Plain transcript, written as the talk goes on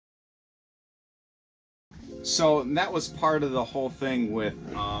So that was part of the whole thing with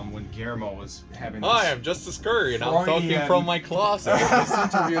when Guillermo was having this... Hi, I'm Justice Curry, and I'm talking from my closet. This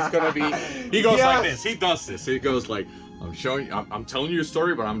interview is gonna be... He goes like this, he does this. He goes like, I'm telling you a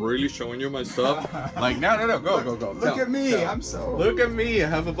story, but I'm really showing you my stuff. Like, no, go. Look at me, Look at me, I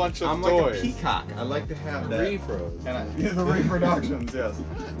have a bunch of I'm toys. like a peacock. I like to have that. Repros. And the reproductions, yes.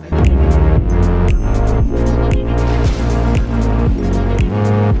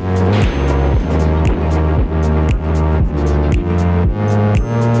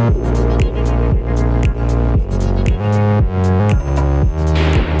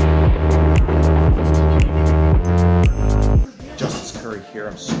 Here.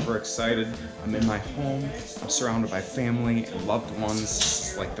 I'm super excited. I'm in my home. I'm surrounded by family and loved ones.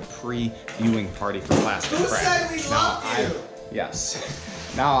 It's like the pre-viewing party for Plastic Crack.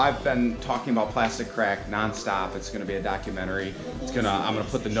 Now I've been talking about Plastic Crack nonstop. It's going to be a documentary. I'm going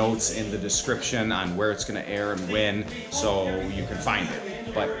to put the notes in the description on where it's going to air and when, so you can find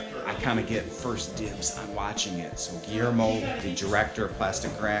it. But I kind of get first dibs on watching it. So Guillermo, the director of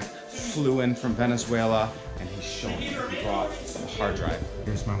Plastic Crack, flew in from Venezuela, and he's showing me. He brought a hard drive.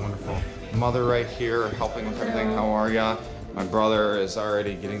 Here's my wonderful mother right here, helping with everything. How are ya? My brother is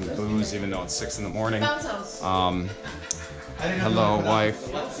already getting the booze, even though it's 6 in the morning. Hello,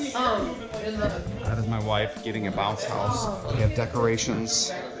 wife. That is my wife getting a bounce house. We have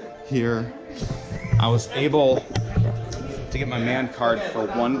decorations here. I was able to get my man card for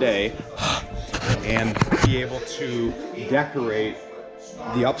one day and be able to decorate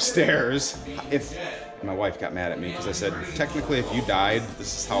the upstairs. If my wife got mad at me because I said, technically if you died,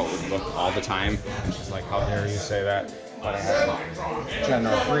 this is how it would look all the time. And she's like, how dare you say that? But I have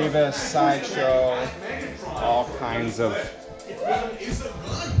General Grievous, Sideshow, all kinds of...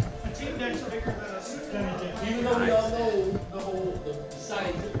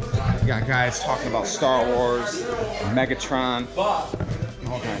 We got guys talking about Star Wars, Megatron,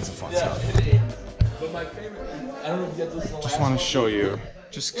 all kinds of fun stuff. Just want to show you,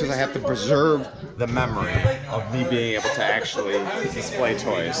 just because I have to preserve the memory of me being able to actually display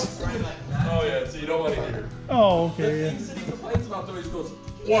toys. Oh yeah, so you don't want to hear. Oh, okay. Yeah.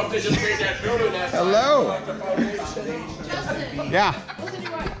 What if they just made that building that Hello. Yeah.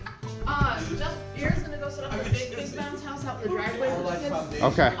 Aaron's gonna go set up a big bounce house out in the driveway for the kids.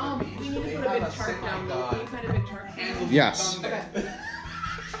 Okay. We need to put a big tarp down. Can you find a big tarp? Yes. Okay.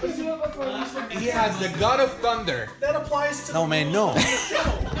 Let's do it before Lisa. He has the God of Thunder. That applies to No man, no.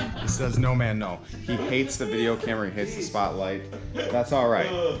 He says no man no. He hates the video camera, he hates the spotlight. That's alright.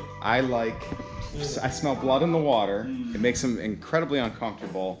 I smell blood in the water. It makes him incredibly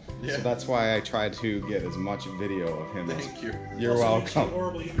uncomfortable. Yeah. So that's why I try to get as much video of him as... Thank you. You're welcome.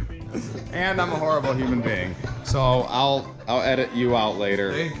 And I'm a horrible human being. So I'll edit you out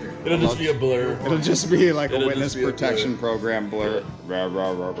later. Thank you. It'll just be a blur. It'll just be like a witness protection program blur. Rah,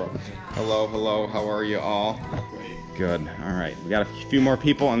 rah, rah, rah. Hello, how are you all? Good. All right, we got a few more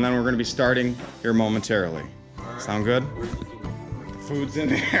people, and then we're going to be starting here momentarily. Right. Sound good? The food's in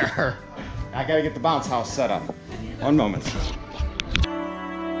there. I got to get the bounce house set up. One moment.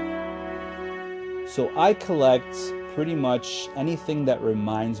 So I collect pretty much anything that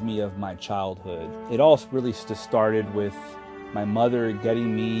reminds me of my childhood. It all really just started with my mother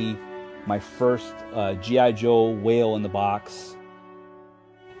getting me my first G.I. Joe whale in the box.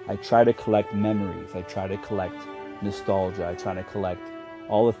 I try to collect memories. I try to collect nostalgia. I try to collect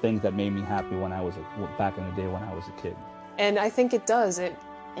all the things that made me happy when I was back in the day when I was a kid. And I think it does.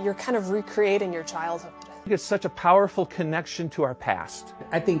 You're kind of recreating your childhood. It's such a powerful connection to our past.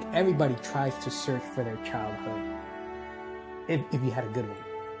 I think everybody tries to search for their childhood. If you had a good one.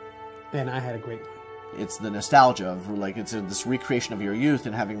 And I had a great one. It's the nostalgia of it's this recreation of your youth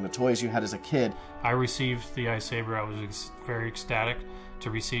and having the toys you had as a kid. I received the Ice Saber. I was very ecstatic to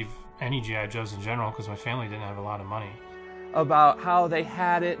receive any G.I. Joes in general because my family didn't have a lot of money. About how they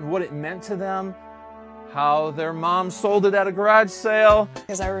had it and what it meant to them. How their mom sold it at a garage sale.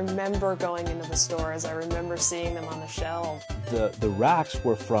 Because I remember going into the stores. I remember seeing them on the shelf. The racks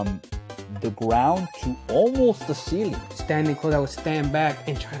were from the ground to almost the ceiling. Standing close, I would stand back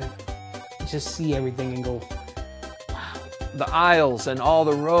and try to just see everything and go, wow. The aisles and all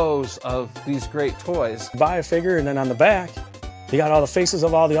the rows of these great toys. Buy a figure and then on the back, you got all the faces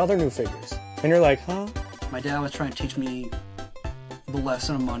of all the other new figures. And you're like, huh? My dad was trying to teach me the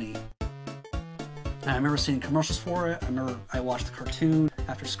lesson of money. And I remember seeing commercials for it. I remember I watched the cartoon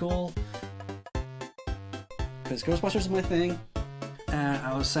after school. Because Ghostbusters is my thing. And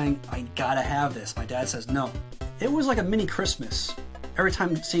I was saying, I gotta have this. My dad says no. It was like a mini Christmas. Every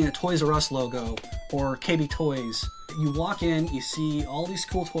time seeing a Toys R Us logo or KB Toys You walk in, you see all these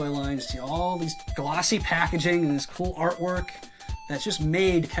cool toy lines, you see all these glossy packaging and this cool artwork that's just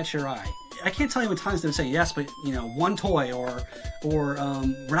made to catch your eye. I can't tell you how many times they would say yes, but you know, one toy or we're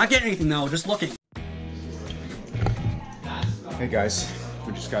not getting anything though, just looking. Hey guys,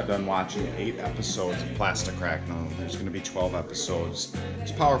 we just got done watching 8 episodes of Plastic Crack. Now there's going to be 12 episodes.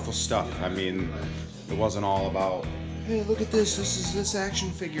 It's powerful stuff. I mean, it wasn't all about, hey, look at this is this action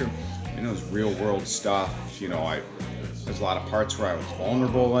figure. I mean, it was real world stuff. You know, there's a lot of parts where I was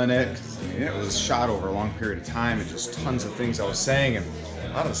vulnerable in it. I mean, it was shot over a long period of time, and just tons of things I was saying, and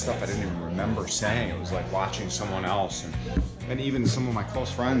a lot of the stuff I didn't even remember saying. It was like watching someone else, and even some of my close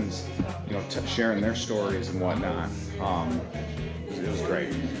friends, you know, sharing their stories and whatnot. It was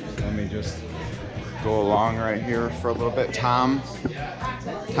great. Let me just go along right here for a little bit. Tom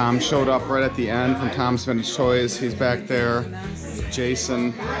showed up right at the end from Tom's Vintage Toys. He's back there.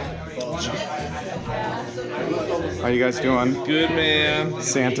 Jason. How you guys doing? Good, man.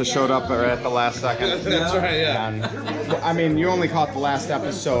 Santa showed up right at the last second. That's right, yeah. And, I mean, you only caught the last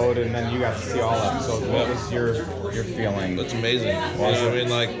episode, and then you got to see all episodes. What was your feeling? That's amazing. I mean,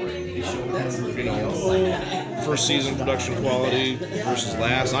 like, you know, first season production quality versus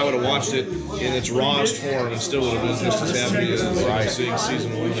last. I would have watched it in its rawest form and still would have been just as happy as seeing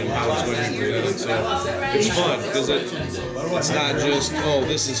season 1 and how it's going to be presented. So it's fun because it's not just, oh,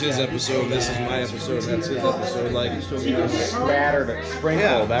 this is his episode, this is my episode, that's his episode. Like, scattered,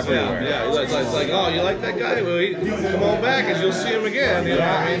 sprinkled everywhere. Yeah. It's like, oh, you like that guy? Well, come on back and you'll see him again. You know what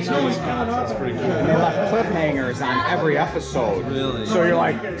I mean? So it's pretty cool. And they left cliffhangers on every episode. Really? So you're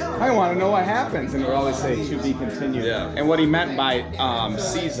like, I want to know what happens, and we always say to be continued. Yeah. And what he meant by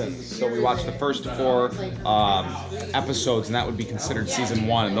seasons. So we watched the first 4 episodes, and that would be considered season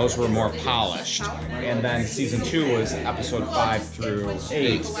 1, and those were more polished. And then season 2 was episode 5 through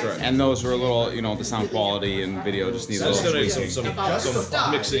 8, and those were a little, you know, the sound quality and video just needed a little tweaking.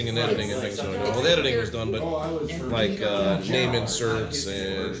 Some mixing and editing and things going on. Well, the editing was done, but like name inserts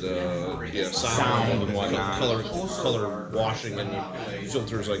and sound and whatnot, color washing and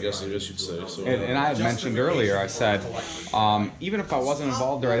filters, I guess you'd say. So, and I had mentioned earlier, I said, even if I wasn't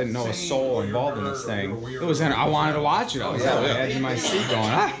involved or I didn't know a soul involved in this thing, it was I wanted to watch it. I was at the edge of my seat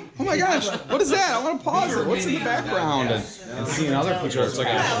going, oh my gosh, what is that? I want to pause it. What's in the background? And seeing other people. It's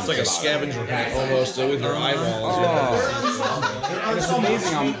like a scavenger hunt almost with your eyeballs. And it's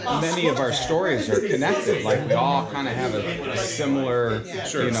amazing how many of our stories are connected. Like we all kind of have a similar,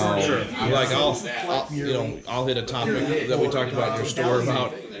 you know. Sure. Like I'll hit a topic that we talked about in your store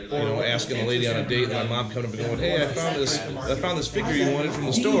about, you know, asking a lady on a date, and my mom coming up and going, hey, I found this figure you wanted from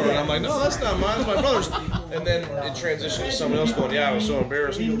the store, and I'm like, no, that's not mine, it's my brother's. And then it transitioned to someone else going, yeah, I was so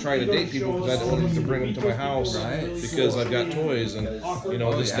embarrassed trying to date people because I didn't want to bring them to my house because I've got toys. And you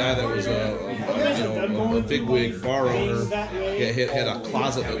know, this guy that was a bigwig bar owner had a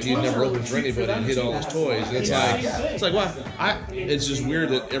closet that he had never opened for anybody and hid all his toys. And it's like wow, it's just weird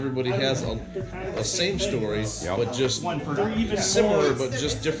that everybody has a same story, but just similar, but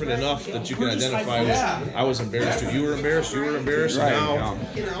just different enough that you can identify with. I was embarrassed too. You were embarrassed. Now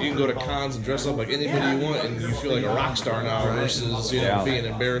you can go to cons and dress up like anybody you want, and you feel like a rock star now versus being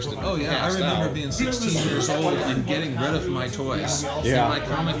embarrassed. And I remember being 16 years old and getting rid of my toys and my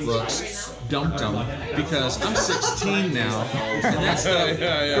comic books. Dumped them because I'm 16 now, and that's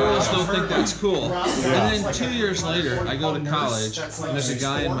girls don't think that's cool. And then 2 years later, I go to college, and there's a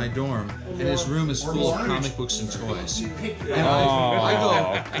guy in my dorm, and his room is full of comic books and toys. And I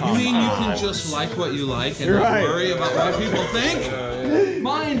go, you mean you can just like what you like and not worry about what people think?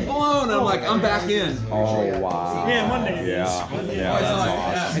 Mind blown! I'm like, I'm back in. Oh wow. Yeah, Monday. Yeah,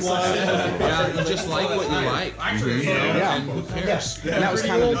 that's awesome. Yeah, you just like what you like. You know, and who cares? And that was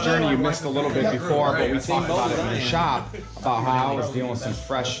kind of the journey you missed a little bit before, but we talked about it in the shop about how I was dealing with some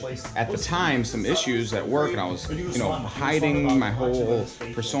fresh, at the time, some issues at work, and I was, you know, hiding my whole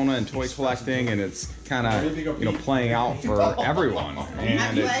persona in toy collecting, and it's kind of, you know, playing out for everyone.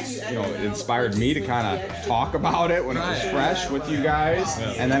 And it's, you know, it inspired me to kind of talk about it when it was fresh with you guys,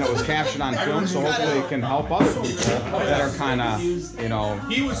 and then it was captured on film, so hopefully it can help other people that are kind of, you know,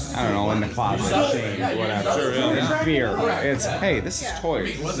 I don't know, in the closet, shame, or whatever, in fear. It's, hey, this is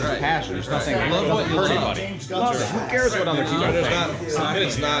toys, this is passion, there's nothing that doesn't hurt anybody. Who cares what other people think? And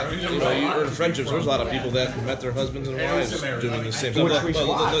it's not, you know, you earn friendships. There's a lot of people that met their husbands and wives doing the same stuff. Which we should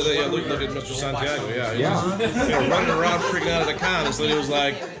watch. Look at Mr. Santiago, he was running around freaking out at the con, and so he was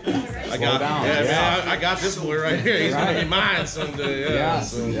like, I got this boy right here. He's gonna be mine someday.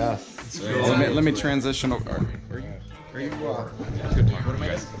 Let me transition over. Are you, good talking to you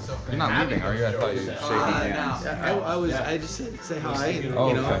guys. You're not leaving, are you? I thought you were shaking hands. I just said say hi, and, Oh,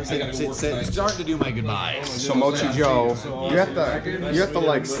 you know, okay. starting to do my goodbyes. So Mochi Joe, you have to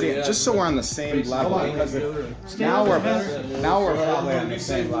like stand, just so we're on the same level. Because now we're probably on the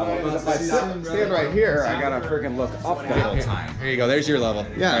same level. Because if I stand right here, I gotta freaking look up the whole time. Here you go. There's your level.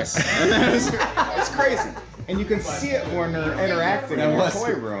 Yes. It's crazy. And you can see it when they're interacting in the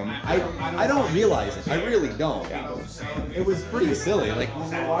toy room. I don't realize it. I really don't. It was pretty silly. Like when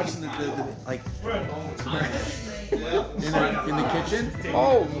we were watching the like in the kitchen.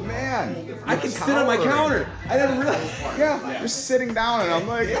 Oh man! I can sit on my counter. I didn't realize. Yeah, you're sitting down, and I'm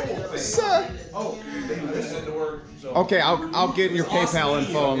like, sir. Okay, I'll get your PayPal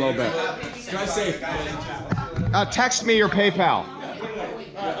info in a little bit. Drive safe. Text me your PayPal.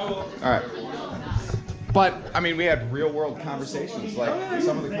 All right. But, I mean, we had real-world conversations, like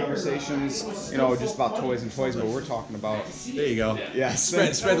some of the conversations, you know, just about toys and toys, but we're talking about... There you go. Yes.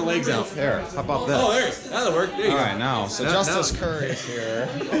 Spread the legs out. There, how about that? Oh, that'll work. There you go. All right, now, so Justice Curry is here.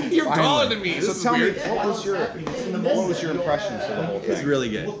 You're taller than me. So tell me, what was your impression for the whole thing? It's really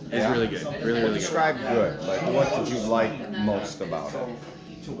good. It's really good. Really, really describe good. Like, what did you like most about it?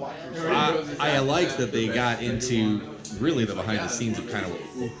 I liked that they got into really the behind the scenes of kind of,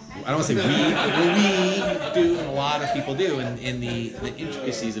 I don't want to say we do, and a lot of people do, in the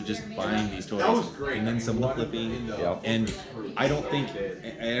intricacies of just buying these toys, and then some lip flipping. And I don't think,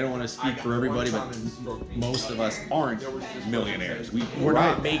 I don't want to speak for everybody, but most of us aren't millionaires. We're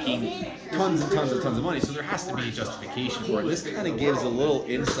not making tons and tons and tons of money, so there has to be a justification for it. This kind of gives a little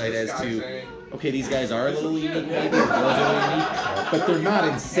insight as to, okay, these guys are a little unique, maybe, or girls are a little unique, but they're not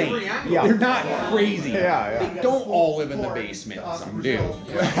insane. Yeah. They're not crazy. Yeah. They don't all live in the basement. Some do.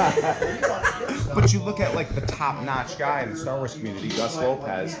 But you look at like the top-notch guy in the Star Wars community, Gus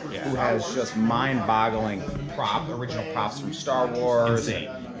Lopez, who has just mind-boggling original props from Star Wars,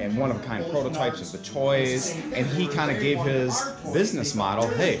 and one-of-a-kind prototypes of the toys, and he kind of gave his business model,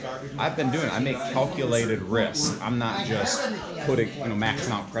 hey, I've been doing it. I make calculated risk. I'm not just putting, maxing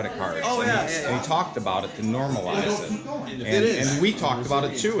out credit cards. Oh, yeah. And he talked about it to normalize it. And we talked about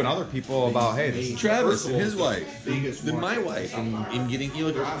it too, and other people about, hey, this is Travis and his wife, then my wife, in getting,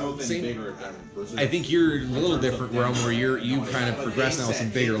 same. I think you're a little different where you kind of progress now with some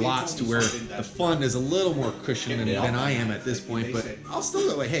bigger lots to where the fund is a little more cushioned than I am at this point, but I'll still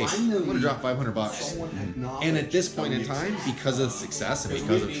go like, hey, I'm going to drop $500. And at this point in time, because of success and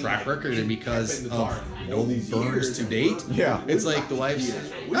because of track record and because of no burns to date, it's like the wife's,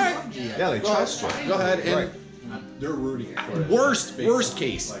 all right, they trust you. Go ahead and they're rooting for it. Worst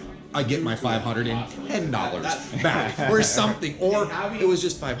case, I get my $510 back, or something, or it was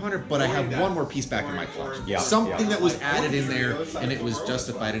just $500, but I have one more piece back in my collection. Something that was added in there, and it was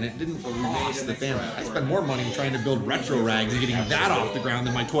justified, and it didn't cost the family. I spent more money trying to build retro rags and getting that off the ground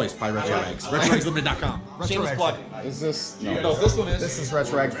than my toys. Buy retro rags. RetroRagsLimited.com. Shameless plug. Is this? No, this one is. This is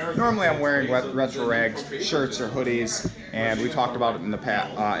Retro Rags. Normally, I'm wearing Retro Rags shirts or hoodies, and we talked about it in the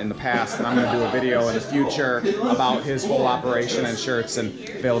past. And I'm going to do a video in the future about his whole operation and shirts and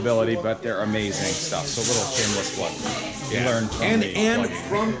availability. But they're amazing stuff. So a little shameless plug. You learn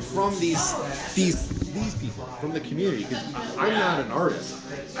from these people, from the community, because I'm not an artist.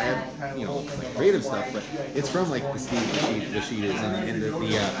 I have like creative stuff, but it's from like the Steve the Sheeters and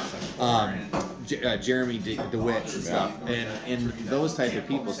the Jeremy DeWitt and stuff, and those type of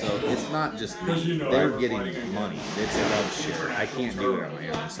people. So it's not just they're getting money; it's a love share. I can't do it on my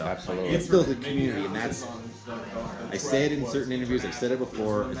own. So absolutely, it's built a community, and that's. I said in certain interviews, I've said it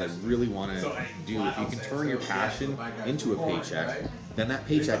before, is I really want to do, if you can turn your passion into a paycheck, then that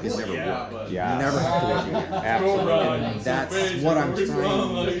paycheck is never work. Yeah. You never have to work again. Absolutely. And that's what I'm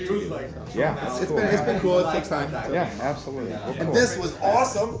trying to do. Yeah. It's been cool. It takes time. Yeah, absolutely. Well, and this was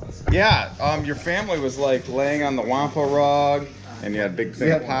awesome. Yeah. Your family was like laying on the Wampa rug, and you had a big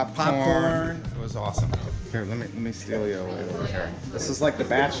thing of popcorn. It was awesome. Here, let me steal you away over here. This is like the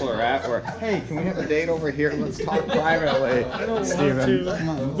Bachelorette where, hey, can we have a date over here? Let's talk privately. I don't Steven, want to. come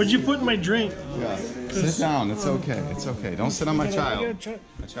on. What'd you put in my drink? Yeah. Sit down. It's okay. It's okay. Don't sit on my child.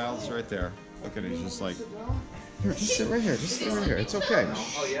 My child's right there. Look at it. He's just like, here, just sit right here. Just sit right here. It's okay.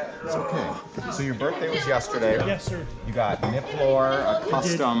 It's okay. So your birthday was yesterday. Yes, sir. You got Niplor, a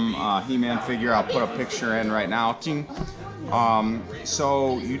custom He-Man figure. I'll put a picture in right now.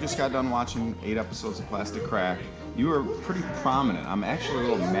 So you just got done watching 8 episodes of Plastic Crack. You were pretty prominent. I'm actually a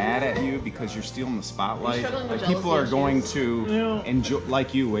little mad at you because you're stealing the spotlight. Like, people are going to enjoy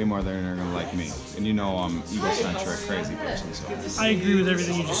like you way more than they're going to like me. And I'm egocentric, crazy person. So. I agree with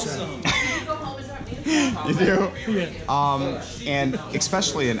everything you just said. You do? Yeah. And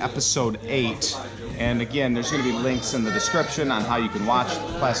especially in episode 8, and again, there's going to be links in the description on how you can watch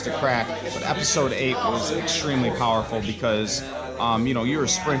Plastic Crack, but episode 8 was extremely powerful because you were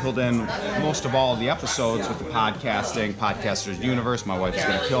sprinkled in most of all of the episodes with the Podcasters Universe. My wife is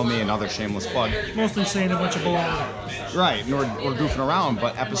going to kill me, another shameless plug. Mostly saying a bunch of baloney. Right, and we're goofing around,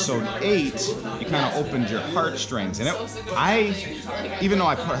 but episode 8, you kind of opened your heartstrings. And even though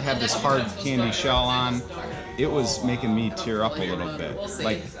I had this hard candy shell on, it was making me tear up a little bit.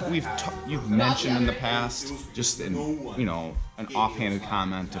 Like you've mentioned in the past, just in an offhanded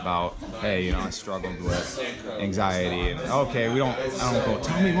comment about, hey, I struggled with anxiety, and okay, I don't go,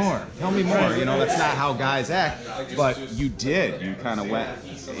 tell me more, that's not how guys act, but you did. You kind of went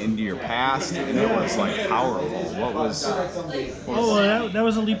into your past, and it was like powerful. What was that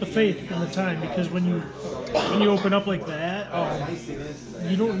was a leap of faith in the time, because when you open up like that,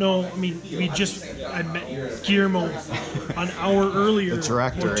 you don't know. I mean, I met Guillermo an hour earlier. The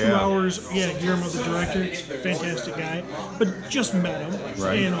director, or 2 hours. Yeah, Guillermo, the director, fantastic guy. But just met him,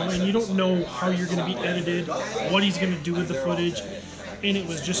 right. And you don't know how you're going to be edited, what he's going to do with the footage, and it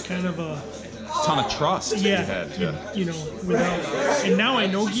was just kind of a ton of trust. Yeah, you had, and now I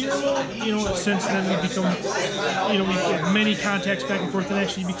know Guillermo. Since then we become, we have many contacts back and forth and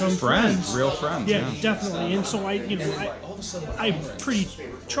actually become friends. Real friends. Yeah, definitely. And so I'm pretty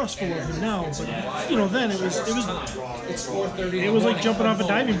trustful of him now, but then it was like jumping off a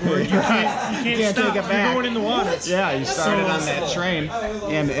diving board. You can't stop. Take it back. You're going in the water. Yeah, you started on that train,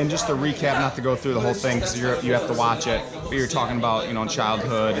 and just to recap, not to go through the whole thing because you have to watch it. But you're talking about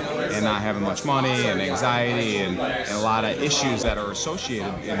childhood and not having much money and anxiety and a lot of issues that are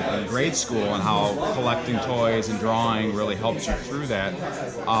associated in grade school, and how collecting toys and drawing really helps you through that.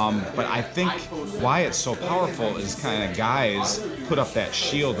 But I think why it's so powerful is kind of guys put up that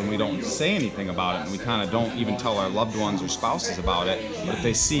shield and we don't say anything about it, and we kind of don't even tell our loved ones or spouses about it. But if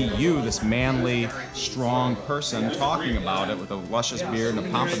they see you, this manly, strong person, talking about it with a luscious beard and a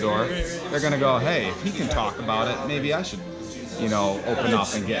pompadour, they're going to go, hey, if he can talk about it, maybe I should open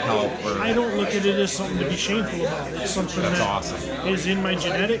up and get help. I don't look at it as something to be shameful about. It's something that's that awesome. Is in my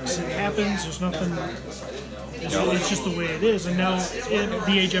genetics. It happens. There's nothing. It's just the way it is. And now, at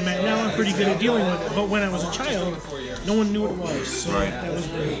the age I'm at now, I'm pretty good at dealing with it. But when I was a child, no one knew what it was. So that was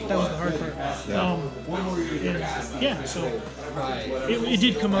the hard part. So it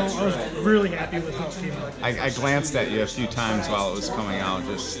did come out. I was really happy with how it came out. I glanced at you a few times while it was coming out,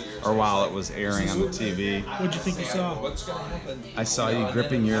 or while it was airing on the TV. What'd you think you saw? I saw you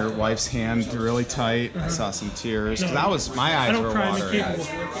gripping your wife's hand really tight. I saw some tears. Cause my eyes were watering.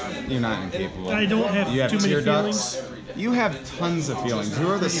 You're not incapable. I don't have you have too many tear feelings. ducts. You have tons of feelings. You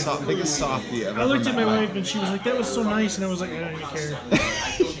are the biggest softie I've ever met. I looked at my wife and she was like, that was so nice, and I was like, I don't even care.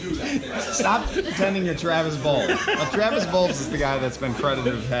 Stop pretending you're Travis Bowles. Now, Travis Bowles is the guy that's been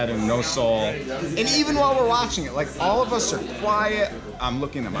credited with having no soul. And even while we're watching it, like, all of us are quiet. I'm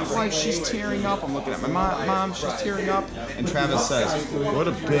looking at my wife, she's tearing up. I'm looking at my mom, she's tearing up. And Travis says, what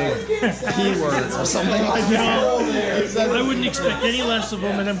a big P word or something like that. I wouldn't expect any less of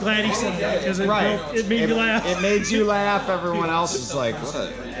him, and I'm glad he said that, because it made me laugh. It made you laugh. Everyone else was like, what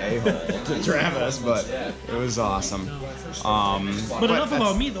a a-hole to Travis, but it was awesome. But enough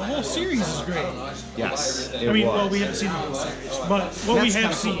about me. The whole series is great. Yes, well, we haven't seen the whole series, but what we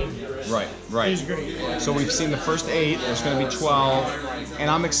have seen is great. So we've seen the first 8. There's going to be 12, and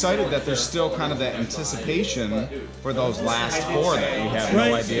I'm excited that there's still kind of that anticipation for those last 4 that you have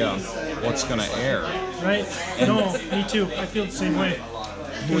no idea what's going to air. Right. No, me too. I feel the same way.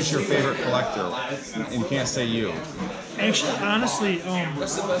 Who's your favorite collector? And you can't say you. Actually, honestly,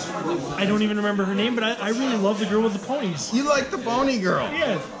 I don't even remember her name, but I really love the girl with the ponies. You like the pony girl?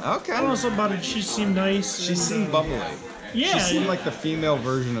 Yeah. Okay. I don't know something about it. She seemed nice. She seemed bubbly. Yeah. She seemed like the female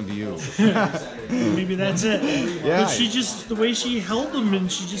version of you. Maybe that's it. Yeah. But she just, the way she held them,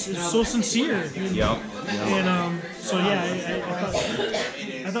 and she just is so sincere. Yep. And so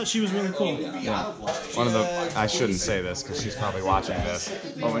I thought she was really cool. Yeah. One of the, I shouldn't say this because she's probably watching this,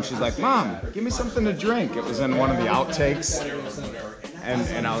 but when she's like, Mom, give me something to drink, it was in one of the outtakes.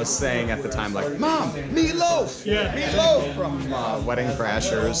 And I was saying at the time, like, Mom, meatloaf! Yeah. Meatloaf from Wedding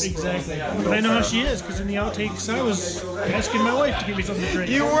Crashers. Exactly. But I know how she is, because in the outtakes, I was asking my wife to give me something to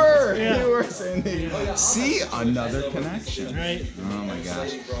drink. You were! Yeah. You were saying that. See? Another connection. Right. Oh my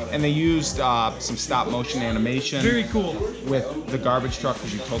gosh. And they used some stop motion animation. Very cool. With the garbage truck,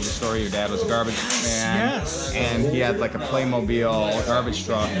 because you told the story, your dad was a garbage man. Yes. And he had like a Playmobil garbage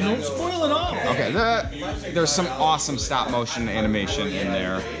truck. Don't spoil it all. Okay, there's some awesome stop motion animation in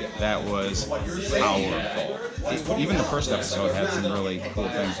there that was powerful. even the first episode had some really cool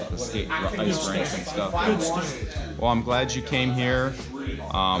things with the skate ice rinks and stuff. Well, I'm glad you came here.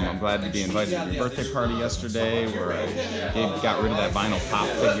 I'm glad to be invited to your birthday party yesterday, where I got rid of that vinyl pop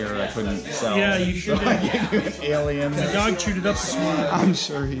figure I couldn't sell. Yeah, you sure did. I gave you an alien. The dog chewed it up this morning. I'm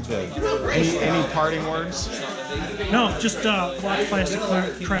sure he did. Any parting words? No, just watch Plastic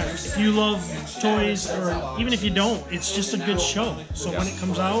Cracks. If you love toys, or even if you don't, it's just a good show. So when it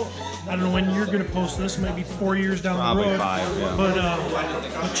comes out, I don't know when you're going to post this, maybe 4 years down the road. Probably 5,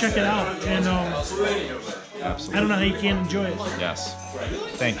 yeah. But check it out. And Absolutely. I don't know how you can enjoy it. Yes.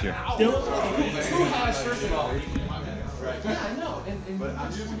 Thank you. Yep.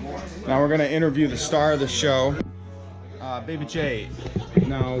 Now we're going to interview the star of the show, Baby J.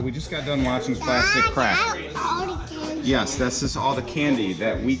 Now, we just got done watching Plastic Crack. Yes, this is all the candy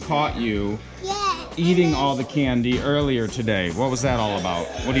that we caught you eating all the candy earlier today. What was that all about?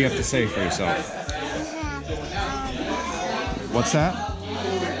 What do you have to say for yourself? What's that?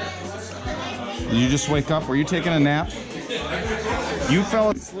 Did you just wake up? Were you taking a nap? You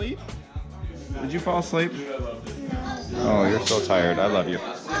fell asleep? Did you fall asleep? Oh, you're so tired. I love you.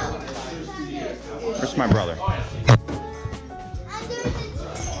 Where's my brother?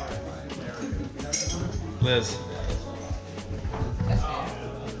 Liz.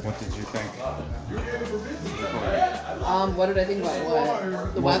 What did you think? What did I think about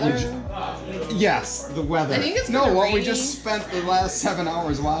what? The weather? Yes, the weather. I think it's no, kinda what we rainy. just spent the last 7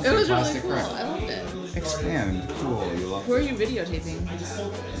 hours watching. It was really Plastic cool. Crack. I loved it. Expand. Cool. You love Who are you videotaping?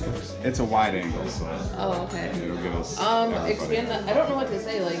 It's a wide angle, so. Oh, okay. It'll give us. Expand that. I don't know what to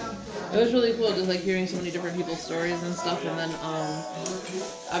say. Like, it was really cool, just like hearing so many different people's stories and stuff. And then,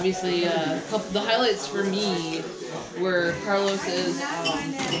 obviously, the highlights for me were Carlos's.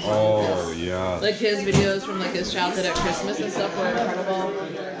 Oh yeah. Like his videos from like his childhood at Christmas and stuff were incredible.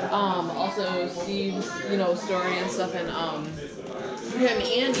 Also Steve's, story and stuff, and him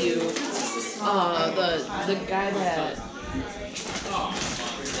and you,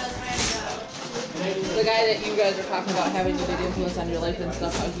 the guy that you guys are talking about having a big influence on your life and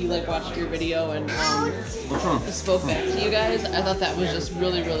stuff, how he like watched your video and spoke back to you guys. I thought that was just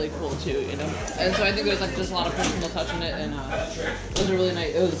really, really cool too, And so I think there's like just a lot of personal touch in it, and it was a really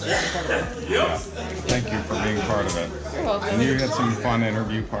nice. It was just incredible. Yeah. Thank you for being part of it. You're welcome. And you had some fun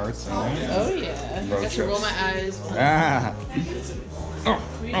interview parts. Oh yeah. I got to roll my eyes. Ah. Oh,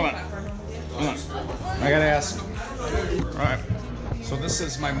 hold on. I gotta ask. All right. So this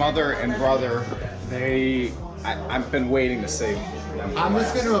is my mother and brother. I've been waiting to say them. I'm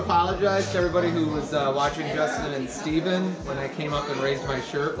just going to apologize to everybody who was watching Justin and Steven when I came up and raised my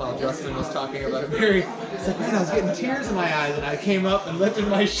shirt while Justin was talking about it. It's like, man, I was getting tears in my eyes, and I came up and lifted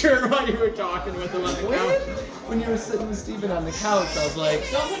my shirt while you were talking with him on the couch. When you were sitting with Steven on the couch, I was like,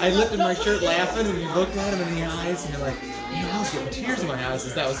 I lifted my shirt laughing, and you looked at him in the eyes, and you're like, man, I was getting tears in my eyes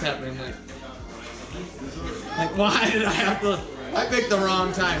as that was happening. Like, why did I have to? I picked the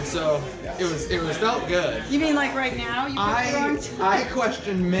wrong time, so it felt good. You mean like right now? You picked the wrong time? I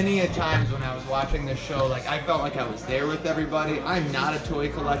questioned many a times when I was watching this show, like I felt like I was there with everybody. I'm not a toy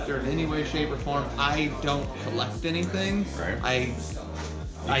collector in any way, shape, or form. I don't collect anything. Right.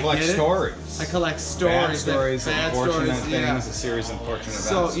 I collect stories. I collect stories. Bad stories, unfortunate things, yeah. a series of unfortunate events.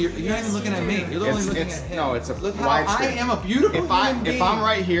 So you're not even looking at me. You're only looking at him. No, it's a Look how wide I screen. am a beautiful human being. If I'm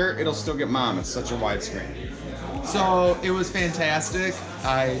right here, it'll still get Mom. It's such a wide screen. So it was fantastic.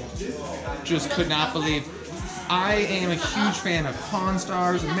 I just could not believe. I am a huge fan of Pawn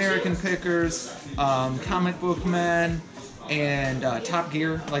Stars, American Pickers, Comic Book Men, and Top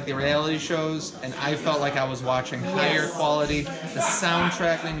Gear, like the reality shows. And I felt like I was watching higher quality. The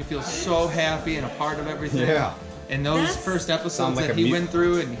soundtrack made me feel so happy and a part of everything. Yeah. And those first episodes that he went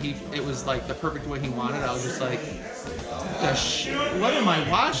through, and it was like the perfect way he wanted. I was just like, what am I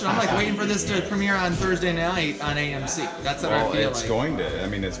watching? I'm like waiting for this to premiere on Thursday night on AMC. That's what I feel like. It's going to. I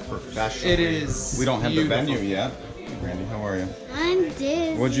mean, it's professional. It is. We don't have the beautiful. venue yet. Randy, how are you? I'm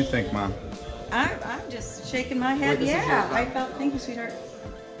Disney. What'd you think, Mom? I'm just shaking my head. Yeah, I felt. Thank you, sweetheart.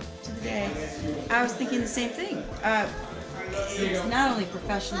 Today, I was thinking the same thing. It's not only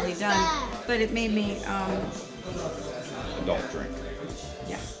professionally done, but it made me. Adult drink.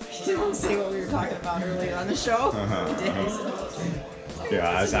 Yeah. You didn't say what we were talking about earlier on the show. Yeah,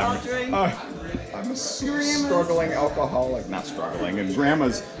 I was having. I'm a struggling alcoholic. Not struggling. And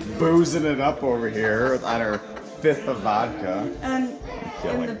Grandma's boozing it up over here on her 5th of vodka. And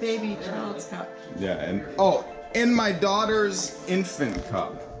in the baby child's cup. Yeah, and in my daughter's infant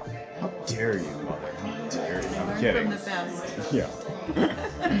cup. How dare you, Mother? How dare you? I'm kidding. From the best. Yeah.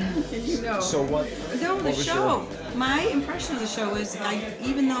 You know. So what? No, the what was show. My impression of the show is,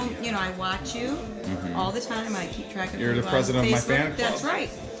 even though I watch you all the time, I keep track of. You're the you president on of my Facebook. fan club. That's right.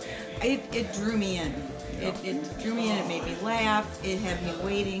 It drew me in. It drew me in. It made me laugh. It had me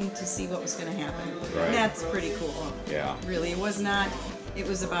waiting to see what was going to happen. Right. That's pretty cool. Yeah. Really, it was not. It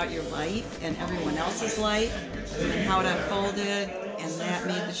was about your life and everyone else's life and how it unfolded, and that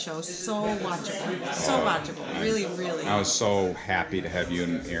made the show so watchable. So watchable. Really, really. I was so happy to have you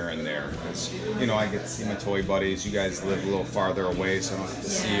and Aaron there. Because, I get to see my toy buddies. You guys live a little farther away, so I don't get to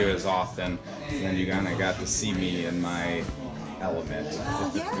see you as often. And then you kind of got to see me in my element,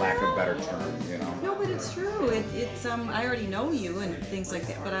 for lack of a better term, No, but it's true. It's I already know you and things like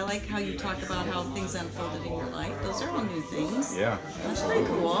that, but I like how you talk about how things unfolded in your life. Those are all new things. Yeah. That's pretty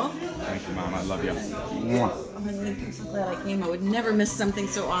cool. Thank you, Mom. I love you. I'm so glad I came. I would never miss something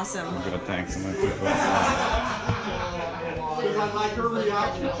so awesome. I'm gonna thank some of my people. Because I like her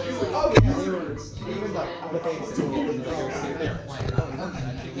reaction. Oh,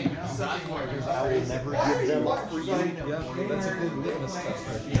 I will never give them up for you. Yeah, that's a good litmus test.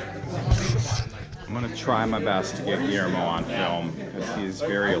 I'm gonna try my best to get Guillermo on film because he's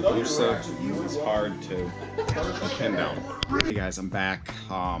very elusive. He's hard to pin down. Hey guys, I'm back.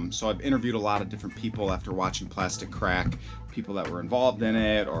 So I've interviewed a lot of different people after watching Plastic Crack, people that were involved in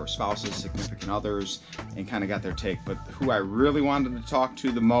it or spouses, significant others, and kind of got their take. But who I really wanted to talk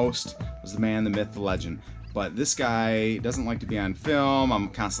to the most was the man, the myth, the legend. But this guy doesn't like to be on film. I'm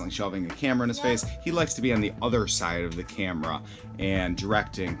constantly shoving a camera in his face. He likes to be on the other side of the camera and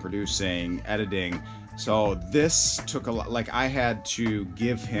directing, producing, editing. So this took a lot. Like, I had to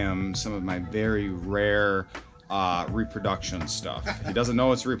give him some of my very rare reproduction stuff. He doesn't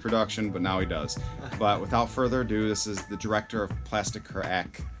know it's reproduction, but now he does. But without further ado, this is the director of Plastic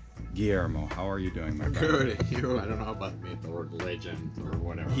Crack, Guillermo. How are you doing, my brother? Good. I don't know about myth or legend or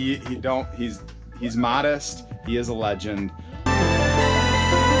whatever. He's modest. He is a legend.